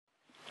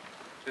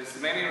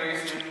There's many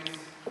reasons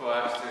for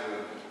us to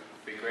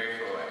be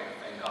grateful and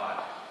thank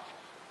God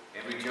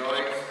and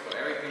rejoice for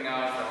everything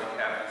else that we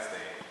have this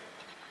day.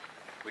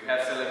 We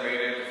have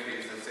celebrated the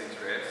Feast of St.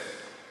 Therese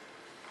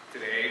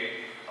today.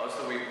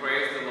 Also, we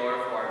praise the Lord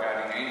for our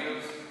guardian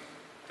angels.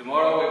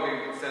 Tomorrow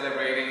we'll be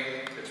celebrating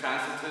the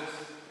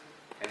Transitus,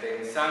 and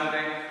then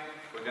Sunday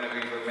we're going to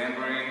be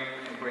remembering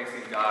and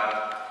praising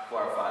God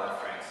for our Father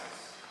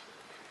Francis.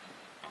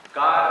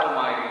 God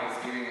Almighty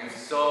is giving us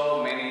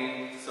so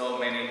many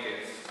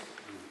gifts.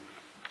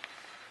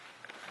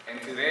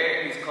 And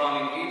today He's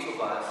calling each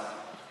of us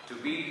to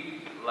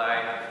be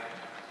like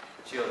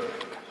children.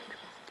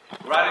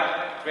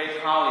 What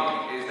great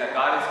calling is that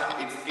God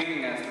is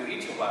giving us to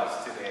each of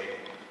us today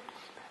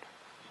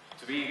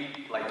to be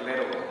like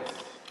little ones.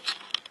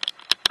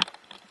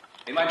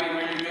 It might be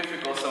really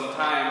difficult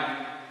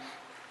sometimes,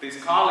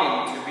 this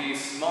calling to be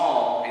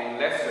small and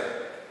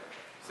lesser.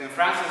 St.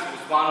 Francis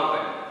was one of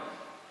them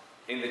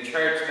in the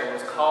church that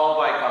was called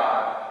by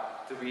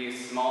God to be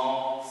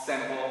small,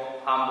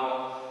 simple,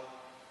 humble,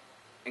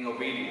 and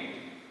obedient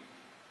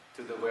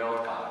to the will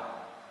of God.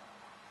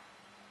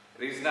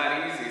 It is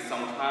not easy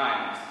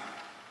sometimes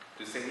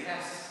to say,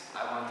 yes,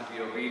 I want to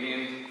be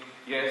obedient.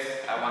 Yes,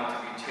 I want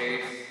to be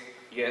chaste.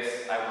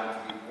 Yes, I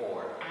want to be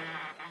poor.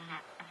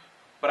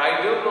 But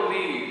I do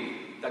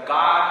believe that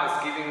God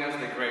has given us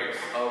the grace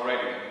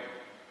already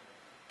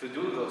to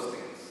do those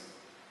things.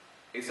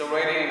 It's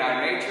already in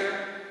our nature,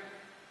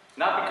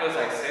 not because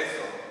I say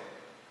so,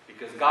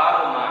 because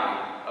God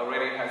Almighty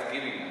already has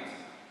given us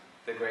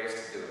the grace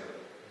to do it.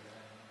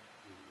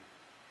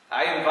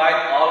 I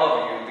invite all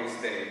of you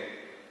this day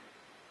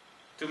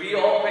to be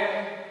open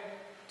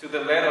to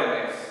the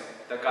littleness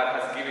that God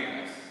has given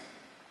us.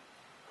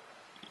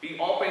 Be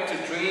open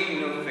to dream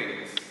new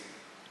things.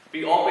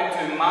 Be open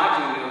to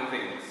imagine new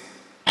things.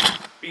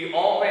 Be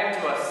open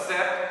to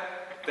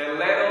accept the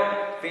little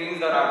things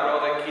that our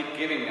brother keeps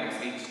giving us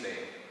each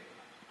day.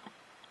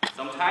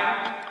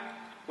 Sometimes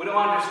we don't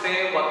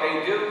understand what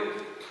they do.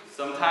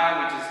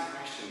 Sometimes we just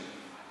question,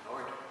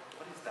 Lord,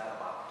 what is that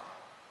about?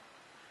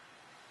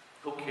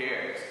 Who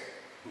cares?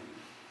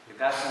 It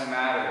doesn't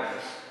matter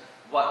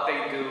what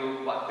they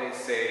do, what they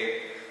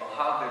say, or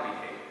how they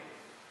behave.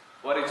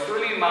 What it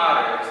truly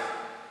matters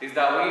is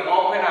that we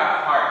open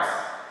our hearts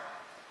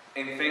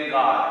and thank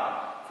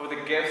God for the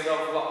gifts of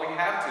what we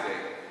have today.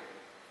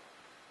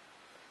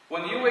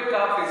 When you wake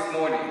up this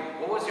morning,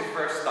 what was your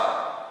first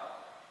thought?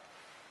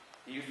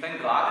 Do you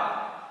thank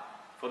God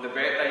for the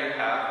bed that you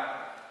have?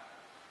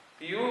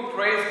 Do you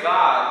praise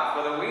God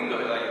for the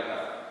window that you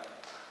have?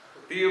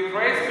 Do you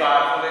praise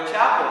God for the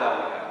chapel that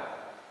we have?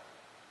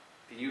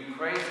 Do you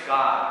praise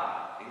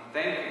God and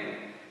thank Him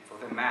for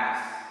the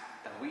Mass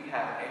that we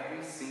have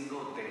every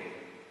single day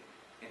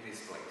in this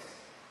place?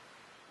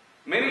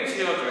 Many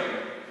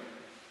children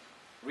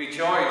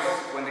rejoice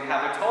when they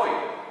have a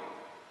toy.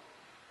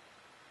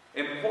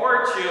 And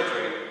poor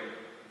children,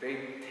 they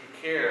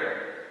take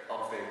care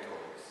of their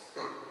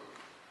toys.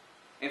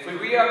 If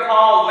we are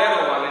called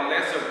little one and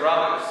lesser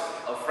brothers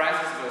of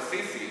Francis of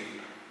Assisi,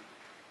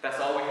 that's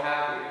all we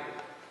have here.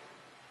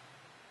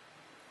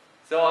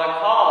 So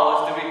our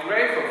call is to be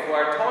grateful for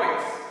our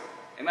toys.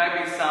 It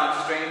might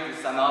sound strange,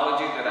 this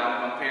analogy that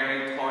I'm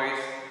comparing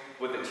toys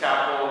with the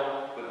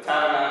chapel, with the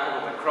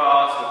tabernacle, with the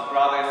cross, with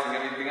brothers and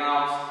everything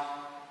else.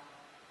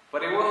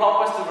 But it will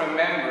help us to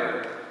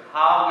remember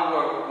how we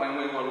were when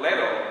we were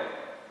little,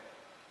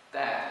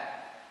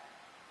 that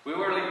we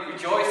were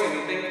rejoicing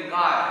and thanking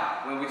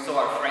God when we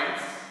saw our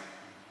friends,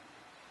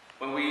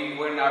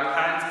 when our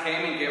parents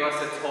came and gave us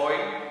a toy.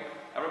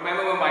 I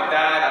remember when my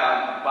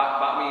dad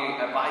bought me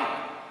a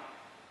bike,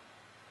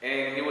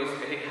 and he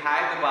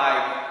had the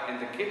bike in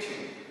the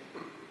kitchen.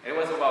 It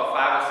was about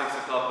 5 or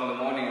 6 o'clock in the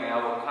morning, and I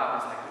woke up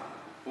and was like,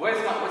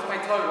 where's my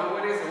toy?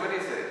 What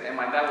is it? And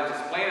my dad was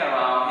just playing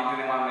around. He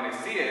didn't want me to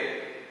see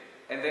it.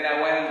 And then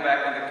I went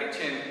back in the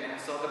kitchen and I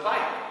saw the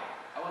bike.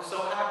 I was so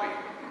happy.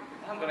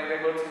 I'm going to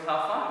go to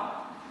have fun.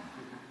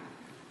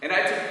 And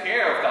I took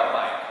care of that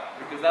bike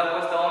because that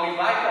was the only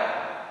bike I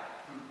had.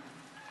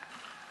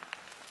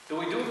 Do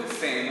we do the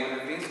same with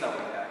the things that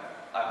we have?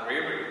 Our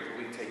bravery.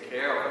 Do we take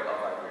care of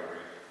our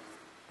bravery?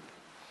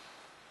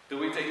 Do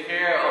we take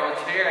care of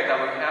a chair that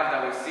we have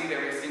that we sit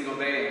every single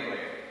day and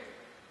play?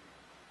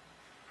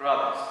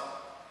 Brothers,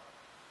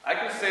 I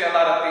could say a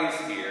lot of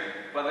things here,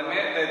 but the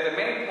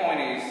main point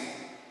is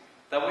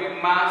that we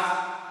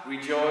must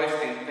rejoice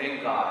and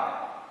thank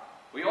God.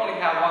 We only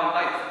have one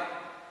life.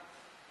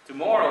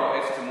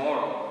 Tomorrow is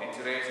tomorrow, and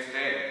today is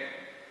today.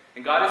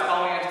 And God is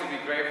calling us to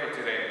be grateful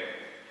today.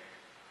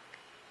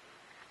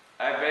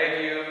 I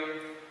beg you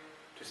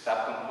to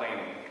stop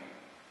complaining.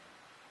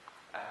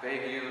 I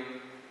beg you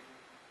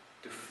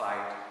to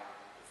fight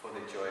for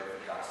the joy of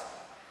the gospel.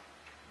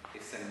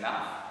 It's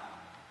enough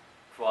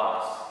for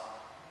us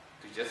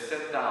to just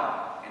sit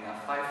down and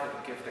fight for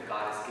the gift that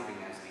God is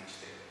giving us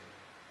each day.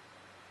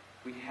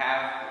 We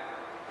have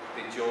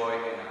the joy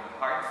in our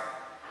hearts.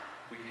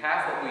 We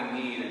have what we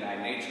need in our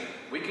nature.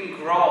 We can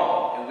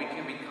grow and we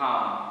can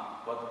become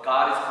what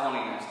God is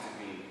calling us to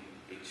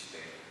be each day.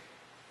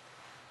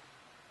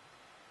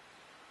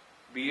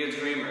 Be a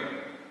dreamer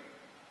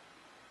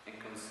and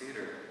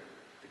consider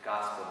the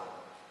gospel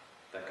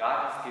that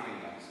God has given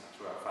us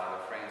through our Father